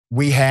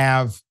we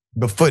have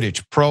the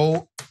footage.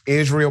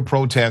 Pro-Israel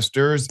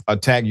protesters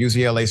attack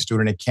UCLA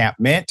student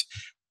encampment.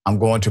 I'm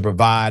going to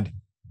provide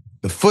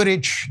the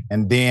footage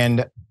and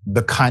then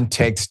the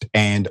context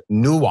and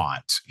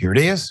nuance. Here it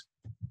is.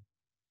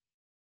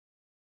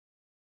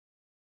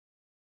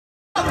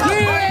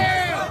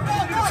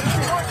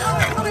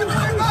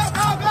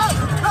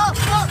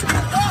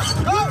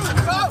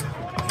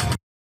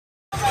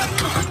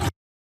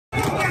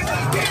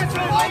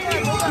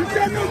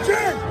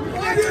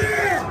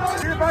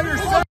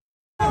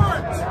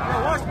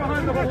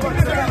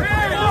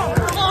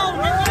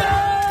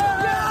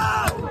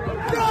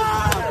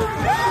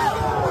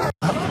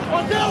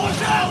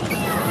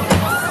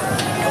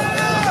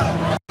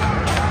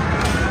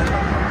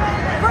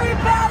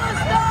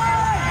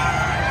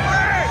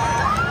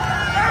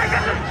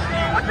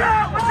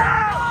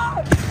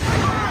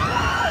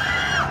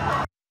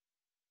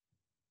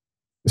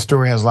 The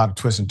story has a lot of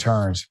twists and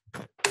turns.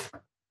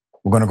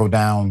 We're going to go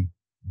down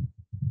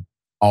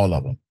all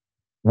of them.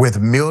 With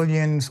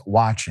millions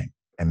watching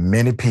and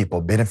many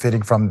people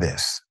benefiting from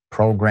this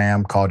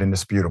program called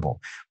Indisputable,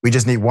 we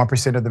just need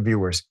 1% of the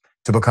viewers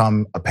to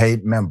become a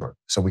paid member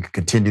so we can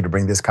continue to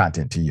bring this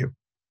content to you.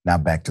 Now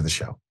back to the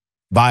show.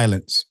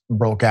 Violence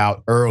broke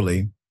out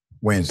early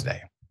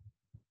Wednesday.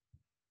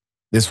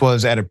 This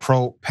was at a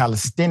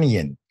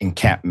pro-Palestinian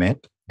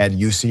encampment at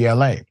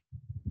UCLA.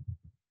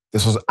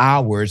 This was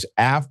hours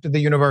after the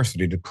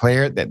university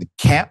declared that the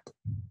camp,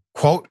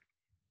 quote,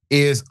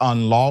 is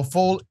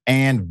unlawful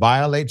and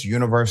violates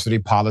university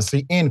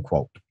policy, end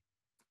quote.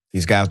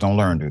 These guys don't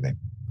learn, do they?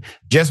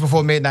 Just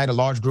before midnight, a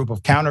large group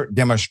of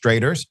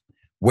counter-demonstrators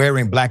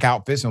wearing black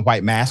outfits and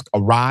white masks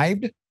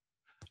arrived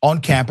on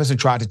campus and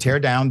tried to tear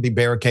down the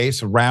barricades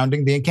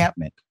surrounding the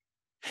encampment.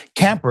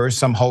 Campers,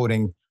 some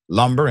holding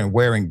lumber and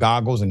wearing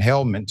goggles and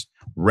helmets,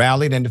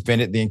 rallied and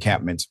defended the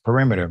encampment's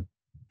perimeter.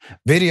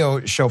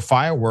 Video show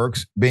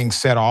fireworks being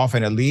set off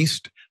and at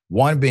least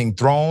one being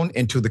thrown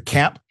into the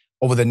camp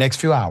over the next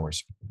few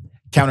hours.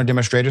 Counter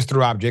demonstrators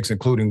threw objects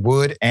including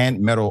wood and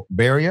metal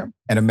barrier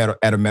at a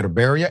metal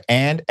barrier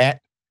and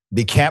at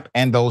the camp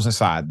and those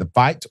inside.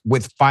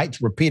 With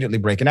fights repeatedly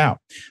breaking out.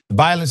 The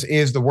violence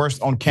is the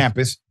worst on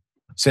campus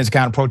since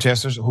counter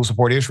protesters who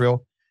support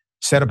Israel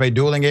set up a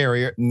dueling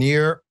area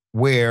near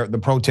where the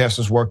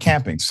protesters were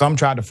camping. Some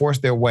tried to force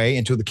their way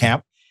into the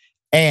camp,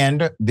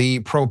 and the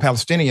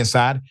pro-Palestinian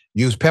side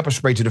used pepper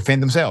spray to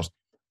defend themselves.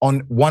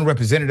 One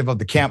representative of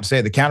the camp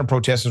said the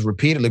counter-protesters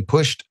repeatedly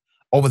pushed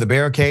over the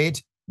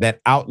barricades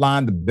that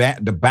outlined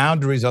the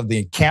boundaries of the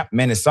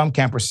encampment. As some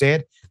campers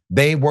said,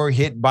 they were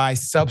hit by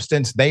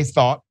substance they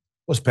thought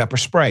was pepper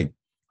spray.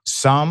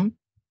 Some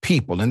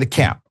people in the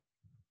camp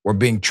were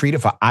being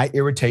treated for eye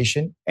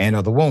irritation and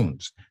other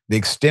wounds. The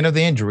extent of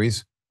the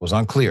injuries was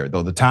unclear,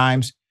 though the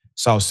Times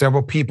saw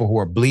several people who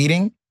were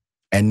bleeding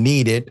and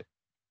needed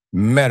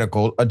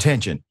medical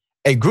attention.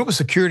 A group of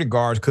security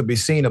guards could be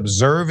seen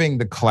observing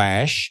the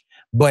clash,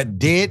 but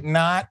did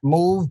not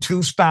move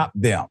to stop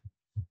them.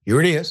 Here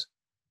it is.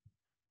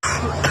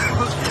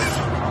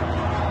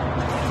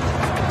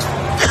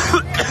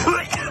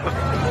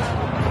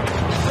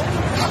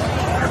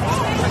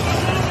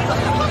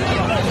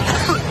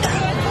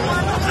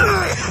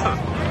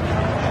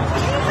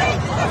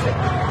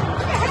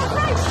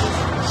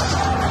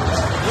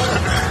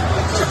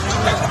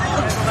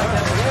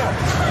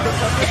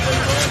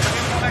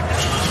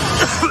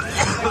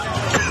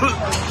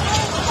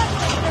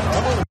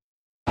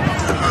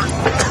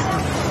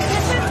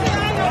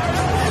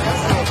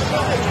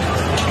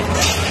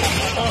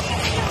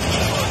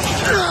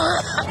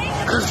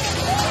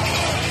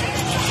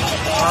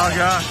 Oh,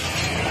 God.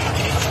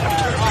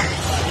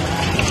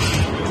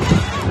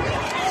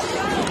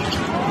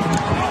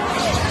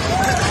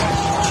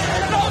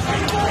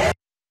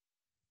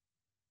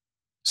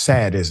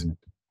 Sad, isn't it?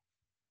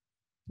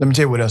 Let me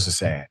tell you what else is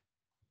sad.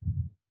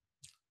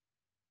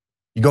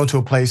 You go to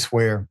a place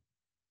where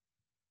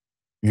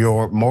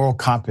your moral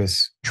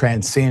compass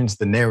transcends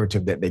the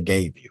narrative that they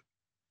gave you.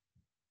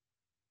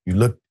 You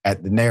look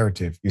at the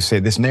narrative, you say,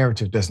 this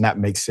narrative does not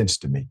make sense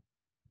to me.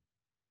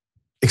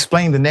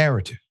 Explain the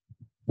narrative.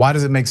 Why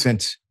does it make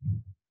sense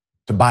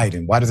to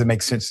Biden? Why does it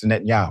make sense to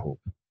Netanyahu?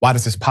 Why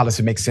does this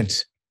policy make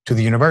sense to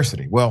the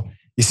university? Well,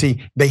 you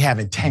see, they have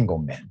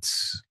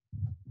entanglements,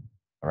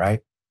 all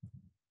right?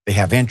 They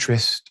have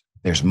interest,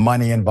 there's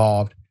money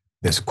involved,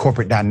 there's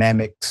corporate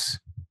dynamics,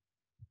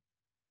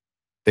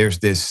 there's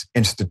this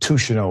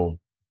institutional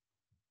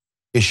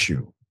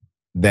issue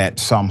that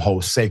some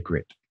hold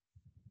sacred.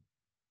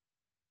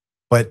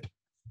 But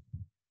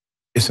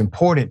it's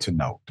important to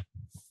note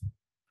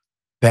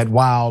that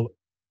while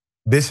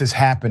this is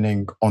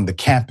happening on the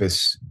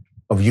campus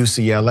of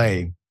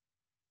UCLA,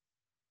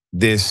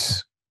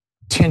 this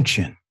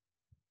tension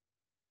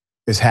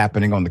is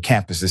happening on the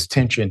campus. This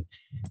tension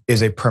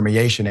is a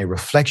permeation, a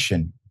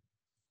reflection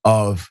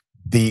of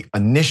the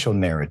initial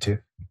narrative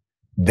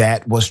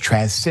that was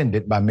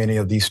transcended by many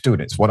of these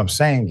students. What I'm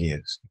saying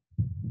is,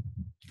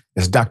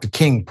 as Dr.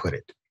 King put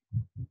it,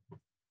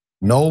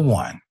 no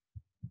one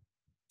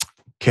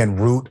can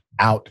root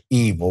out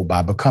evil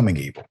by becoming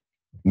evil.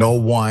 No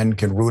one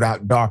can root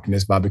out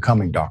darkness by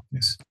becoming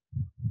darkness.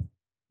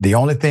 The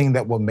only thing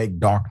that will make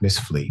darkness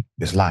flee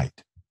is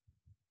light.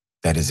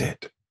 That is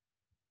it.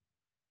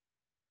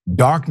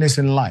 Darkness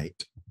and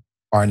light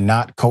are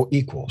not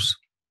co-equals.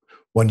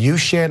 When you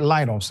shed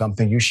light on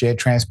something, you shed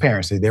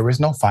transparency. There is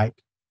no fight.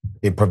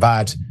 It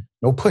provides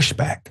no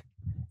pushback.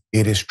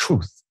 It is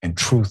truth, and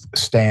truth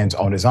stands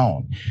on its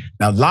own.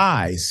 Now,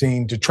 lies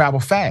seem to travel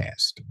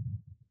fast.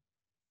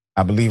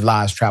 I believe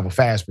lies travel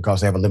fast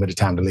because they have a limited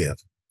time to live.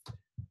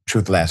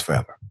 Truth lasts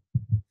forever.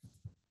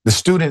 The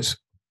students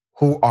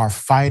who are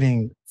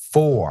fighting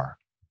for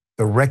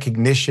the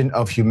recognition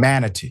of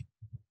humanity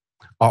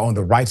are on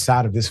the right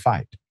side of this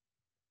fight.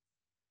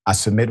 I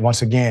submit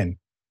once again,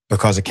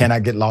 because it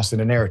cannot get lost in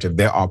the narrative.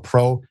 There are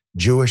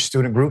pro-Jewish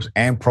student groups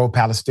and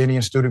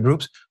pro-Palestinian student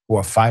groups who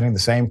are fighting the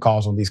same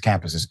cause on these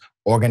campuses,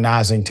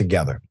 organizing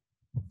together.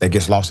 That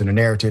gets lost in the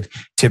narrative.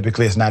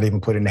 Typically, it's not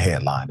even put in the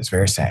headline. It's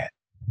very sad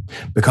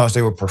because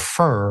they would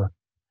prefer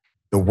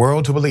the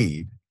world to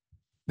believe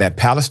that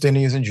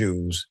Palestinians and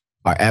Jews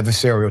are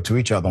adversarial to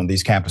each other on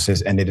these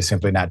campuses, and it is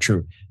simply not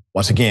true.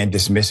 Once again,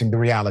 dismissing the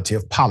reality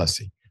of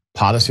policy.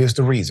 Policy is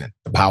the reason.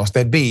 The powers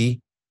that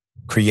be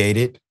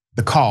created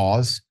the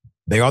cause.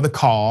 They are the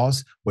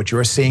cause. What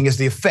you're seeing is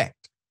the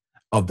effect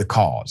of the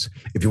cause.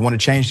 If you want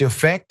to change the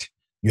effect,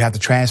 you have to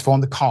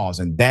transform the cause.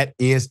 And that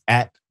is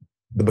at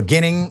the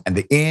beginning and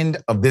the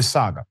end of this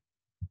saga,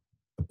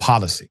 the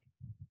policy.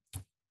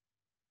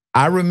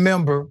 I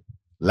remember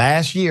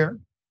last year,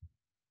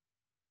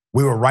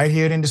 we were right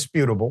here at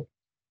Indisputable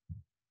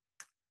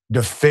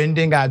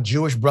defending our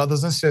Jewish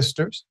brothers and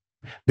sisters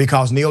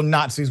because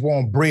neo-Nazis were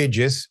on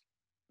bridges,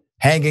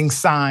 hanging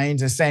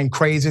signs and saying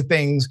crazy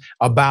things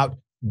about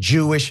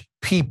Jewish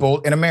people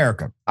in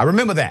America. I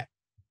remember that.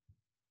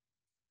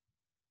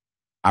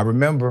 I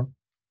remember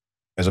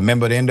as a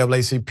member of the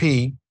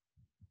NAACP,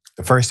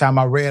 the first time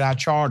I read our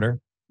charter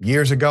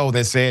years ago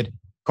that said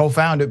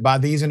co-founded by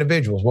these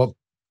individuals. Well,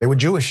 they were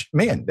Jewish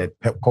men that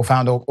helped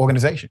co-found the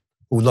organization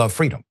who love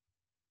freedom.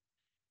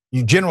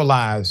 You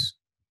generalize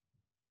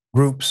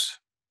groups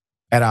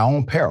at our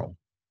own peril.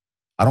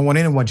 I don't want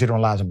anyone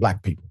generalizing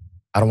Black people.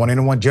 I don't want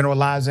anyone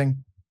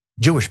generalizing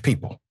Jewish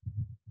people.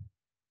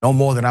 No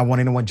more than I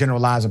want anyone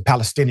generalizing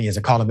Palestinians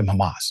and calling them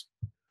Hamas,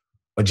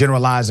 or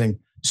generalizing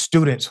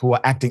students who are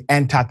acting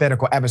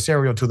antithetical,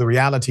 adversarial to the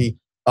reality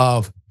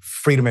of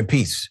freedom and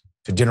peace,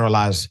 to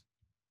generalize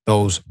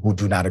those who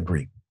do not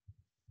agree.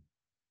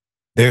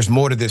 There's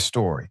more to this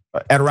story.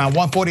 At around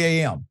 1:40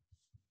 a.m.,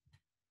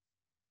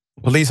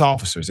 police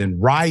officers in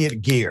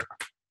riot gear.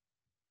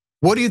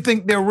 What do you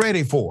think they're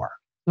ready for?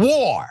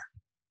 War.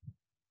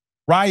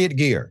 Riot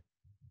gear.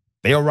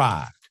 They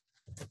arrived.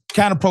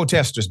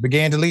 Counter-protesters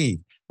began to leave,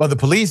 but the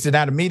police did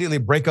not immediately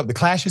break up the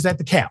clashes at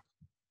the camp.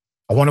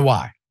 I wonder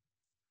why.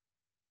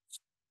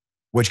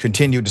 Which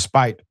continued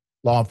despite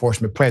law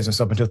enforcement presence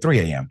up until 3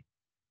 a.m.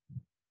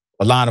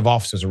 A line of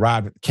officers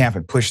arrived at the camp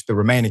and pushed the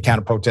remaining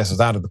counter-protesters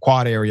out of the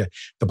quad area.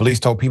 The police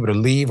told people to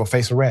leave or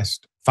face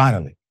arrest.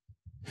 Finally,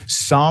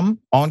 some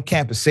on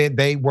campus said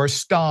they were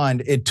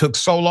stunned. It took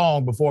so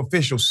long before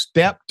officials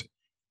stepped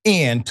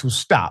in to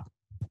stop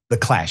the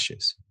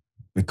clashes,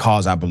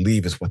 because I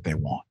believe it's what they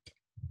want.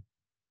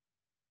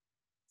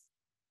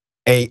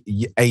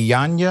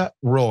 Ayanya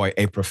Roy,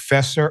 a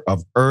professor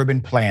of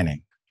urban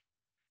planning,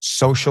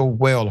 social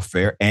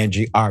welfare, and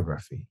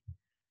geography,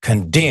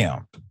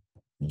 condemned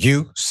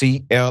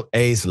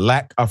UCLA's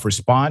lack of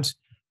response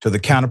to the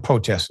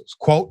counter-protesters.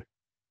 Quote,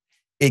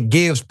 "It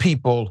gives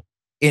people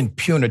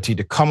impunity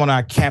to come on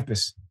our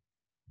campus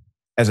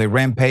as a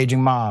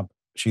rampaging mob,"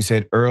 she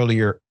said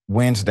earlier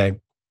Wednesday.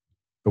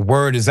 "The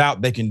word is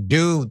out. They can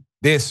do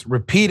this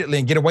repeatedly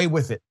and get away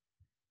with it.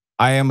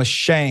 I am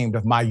ashamed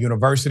of my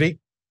university,"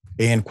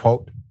 end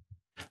quote.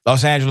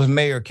 Los Angeles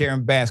Mayor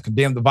Karen Bass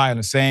condemned the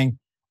violence, saying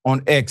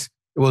on X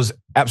it was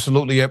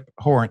absolutely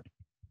abhorrent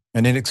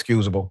and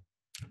inexcusable.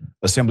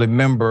 Assembly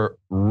member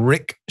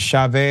Rick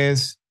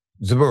Chavez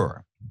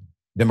Zabur,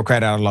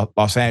 Democrat out of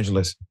Los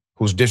Angeles,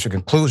 whose district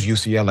includes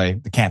UCLA,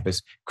 the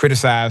campus,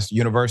 criticized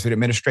university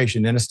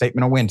administration in a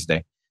statement on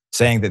Wednesday,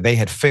 saying that they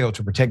had failed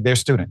to protect their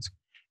students.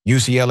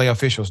 UCLA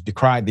officials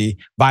decried the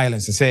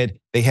violence and said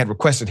they had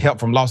requested help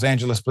from Los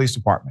Angeles Police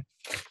Department.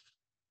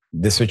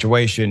 This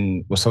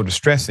situation was so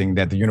distressing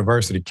that the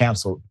university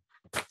canceled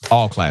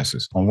all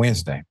classes on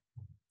Wednesday.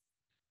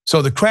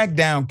 So the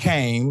crackdown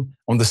came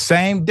on the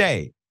same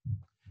day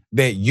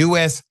that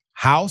U.S.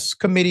 House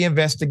Committee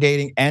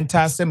investigating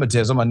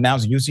anti-Semitism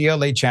announced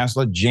UCLA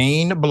Chancellor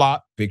Gene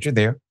Block, pictured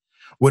there,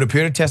 would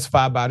appear to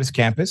testify about his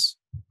campus,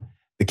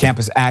 the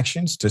campus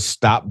actions to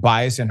stop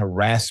bias and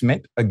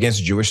harassment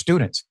against Jewish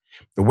students.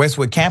 The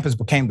Westwood campus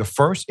became the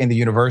first in the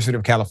University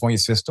of California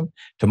system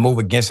to move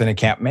against an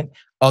encampment.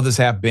 Others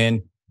have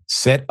been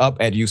set up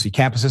at UC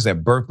campuses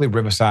at Berkeley,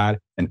 Riverside,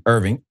 and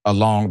Irving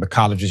along the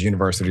colleges,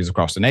 universities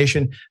across the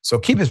nation. So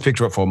keep this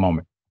picture up for a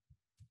moment.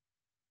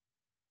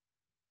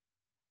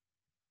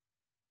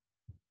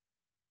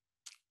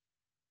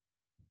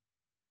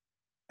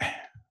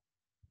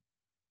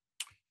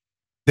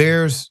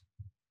 There's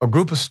a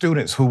group of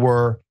students who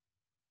were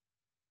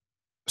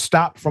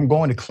stopped from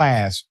going to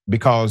class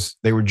because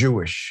they were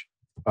Jewish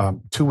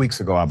 2 weeks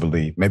ago, I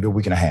believe, maybe a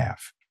week and a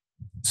half.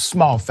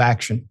 Small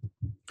faction.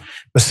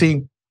 But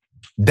see,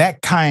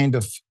 that kind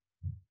of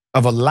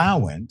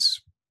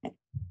allowance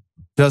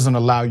doesn't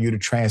allow you to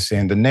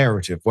transcend the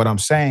narrative. What I'm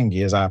saying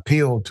is I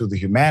appeal to the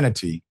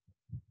humanity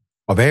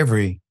of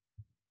every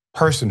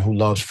person who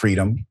loves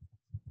freedom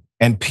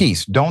and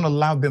peace. Don't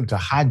allow them to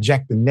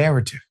hijack the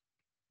narrative.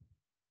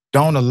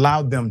 Don't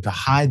allow them to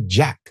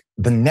hijack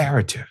the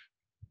narrative,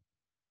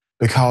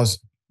 because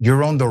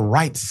you're on the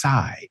right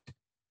side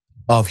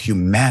of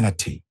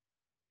humanity.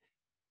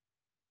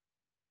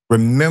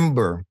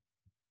 Remember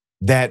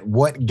that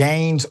what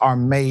gains are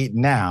made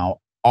now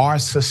are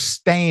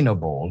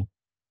sustainable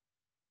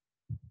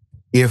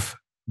if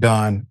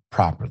done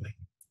properly.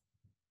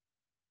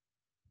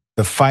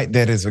 The fight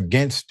that is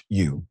against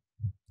you,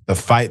 the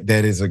fight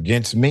that is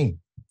against me,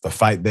 the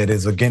fight that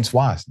is against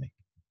Wosny,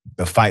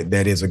 the fight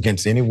that is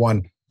against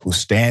anyone who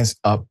stands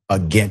up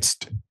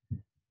against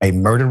a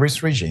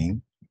murderous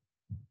regime,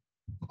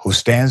 who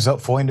stands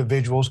up for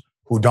individuals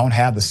who don't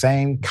have the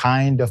same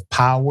kind of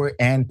power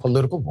and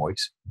political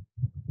voice.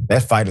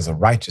 That fight is a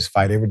righteous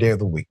fight every day of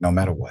the week, no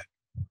matter what.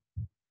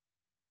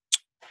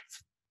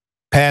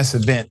 Past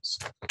events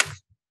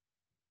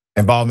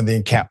involving the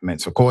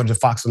encampments, according to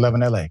Fox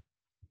 11 LA.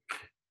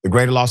 The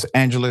Greater Los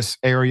Angeles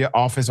Area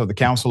Office of the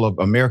Council of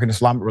American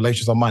Islamic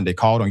Relations on Monday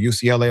called on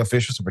UCLA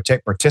officials to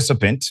protect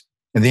participants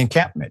in the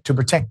encampment, to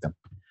protect them,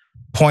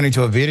 pointing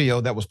to a video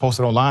that was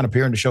posted online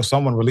appearing to show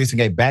someone releasing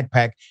a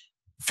backpack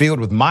filled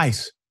with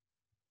mice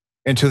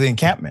into the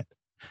encampment.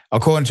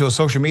 According to a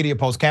social media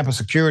post, campus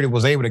security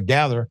was able to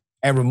gather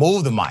and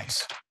remove the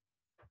mice.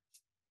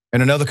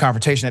 And another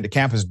confrontation at the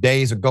campus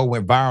days ago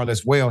went viral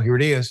as well. Here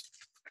it is.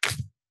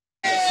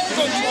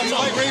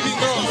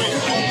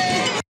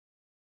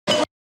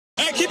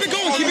 Keep it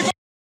going, keep it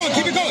going,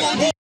 keep it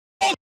going.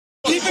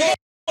 Keep it going.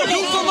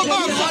 Do something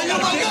about it.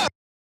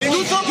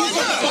 Do something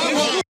about it.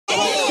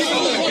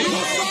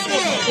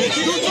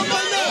 Do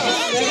something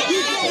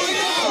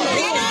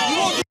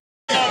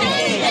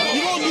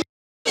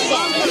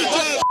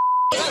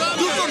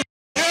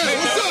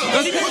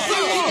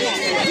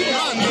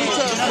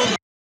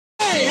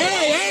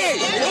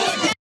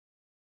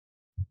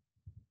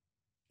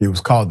He was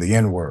called the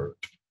N-word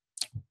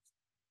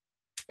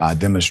by a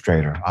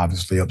demonstrator,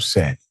 obviously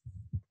upset.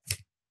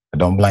 I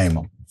don't blame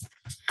him.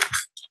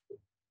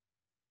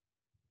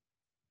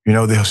 You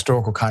know, the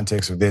historical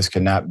context of this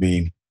cannot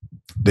be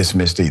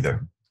dismissed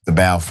either. The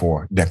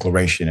Balfour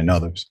Declaration and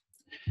others.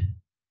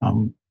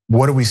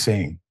 What are we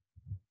seeing?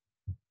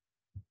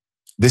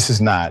 This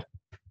is not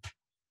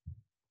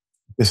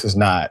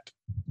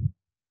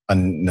a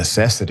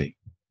necessity.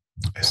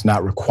 It's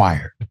not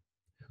required.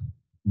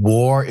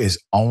 War is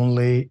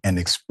only an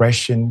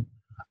expression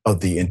of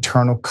the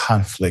internal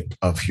conflict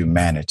of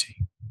humanity.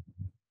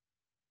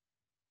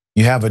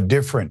 If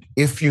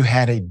you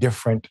had a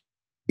different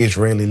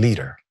Israeli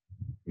leader,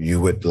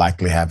 you would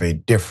likely have a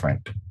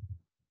different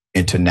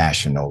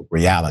international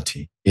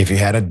reality. If you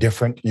had a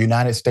different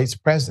United States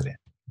president,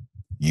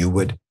 you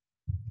would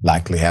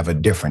likely have a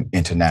different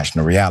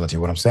international reality.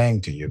 What I'm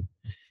saying to you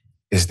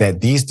is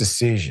that these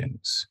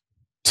decisions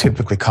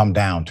typically come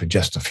down to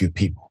just a few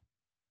people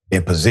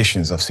in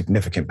positions of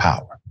significant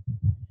power.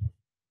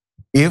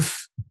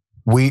 If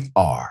we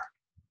are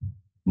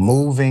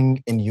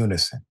moving in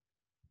unison,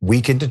 we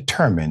can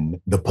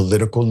determine the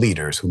political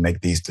leaders who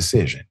make these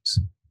decisions.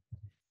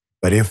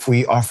 But if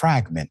we are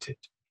fragmented,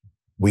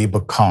 we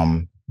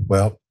become,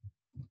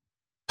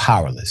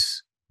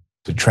 powerless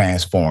to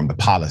transform the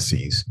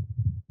policies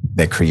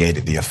that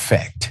created the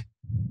effect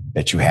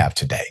that you have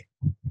today.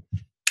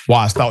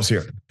 Wise, thoughts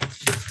here?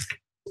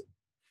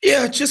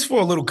 Yeah, just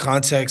for a little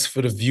context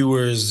for the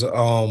viewers,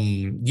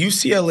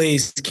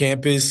 UCLA's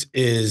campus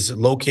is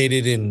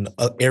located in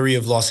an area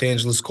of Los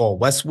Angeles called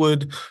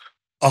Westwood,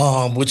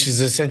 which is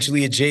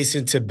essentially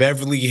adjacent to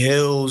Beverly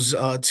Hills,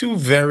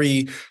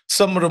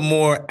 some of the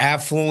more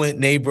affluent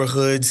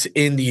neighborhoods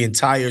in the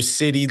entire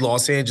city,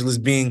 Los Angeles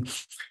being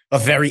a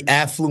very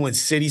affluent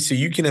city. So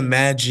you can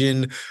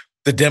imagine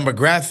the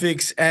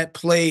demographics at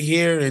play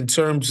here in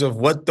terms of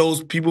what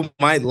those people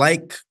might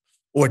like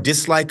or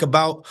dislike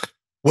about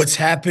what's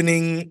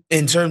happening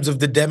in terms of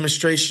the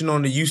demonstration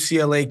on the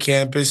UCLA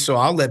campus. So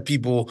I'll let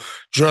people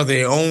draw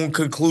their own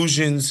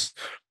conclusions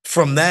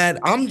from that.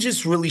 I'm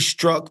just really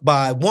struck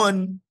by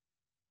one,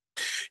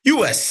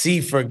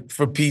 USC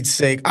for Pete's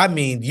sake. I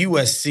mean,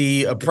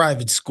 USC, a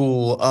private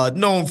school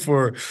known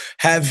for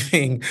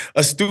having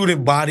a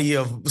student body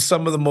of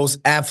some of the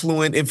most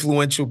affluent,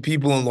 influential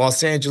people in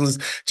Los Angeles.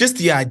 Just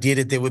the idea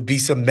that there would be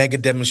some mega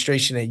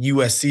demonstration at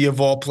USC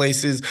of all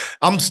places.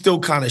 I'm still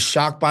kind of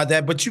shocked by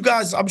that. But you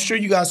guys, I'm sure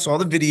you guys saw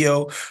the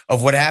video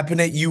of what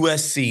happened at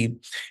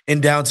USC in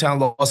downtown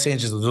Los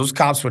Angeles. Those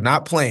cops were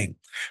not playing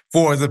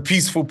for the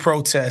peaceful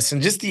protests.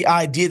 And just the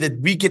idea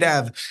that we could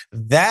have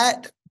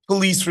that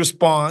police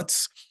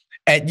response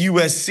at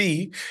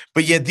USC,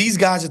 but yet these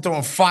guys are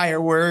throwing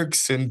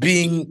fireworks and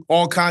being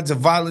all kinds of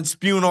violence,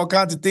 spewing all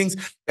kinds of things,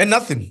 and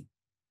nothing.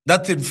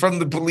 Nothing from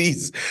the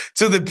police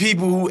to the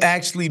people who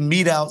actually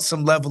mete out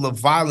some level of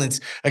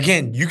violence.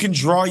 Again, you can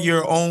draw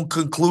your own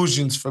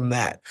conclusions from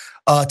that.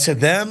 To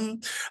them,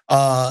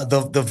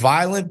 the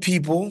violent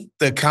people,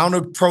 the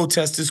counter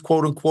protesters,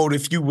 quote unquote,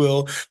 if you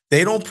will,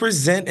 they don't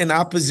present an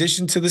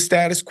opposition to the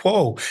status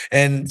quo.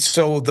 And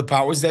so the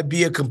powers that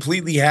be are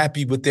completely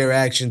happy with their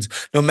actions,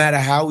 no matter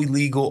how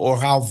illegal or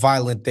how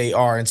violent they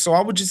are. And so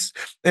I would just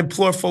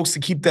implore folks to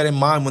keep that in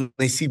mind when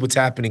they see what's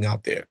happening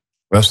out there.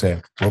 Well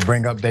said. We'll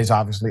bring updates.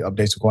 Obviously,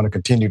 updates are going to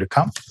continue to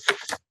come.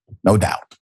 No doubt.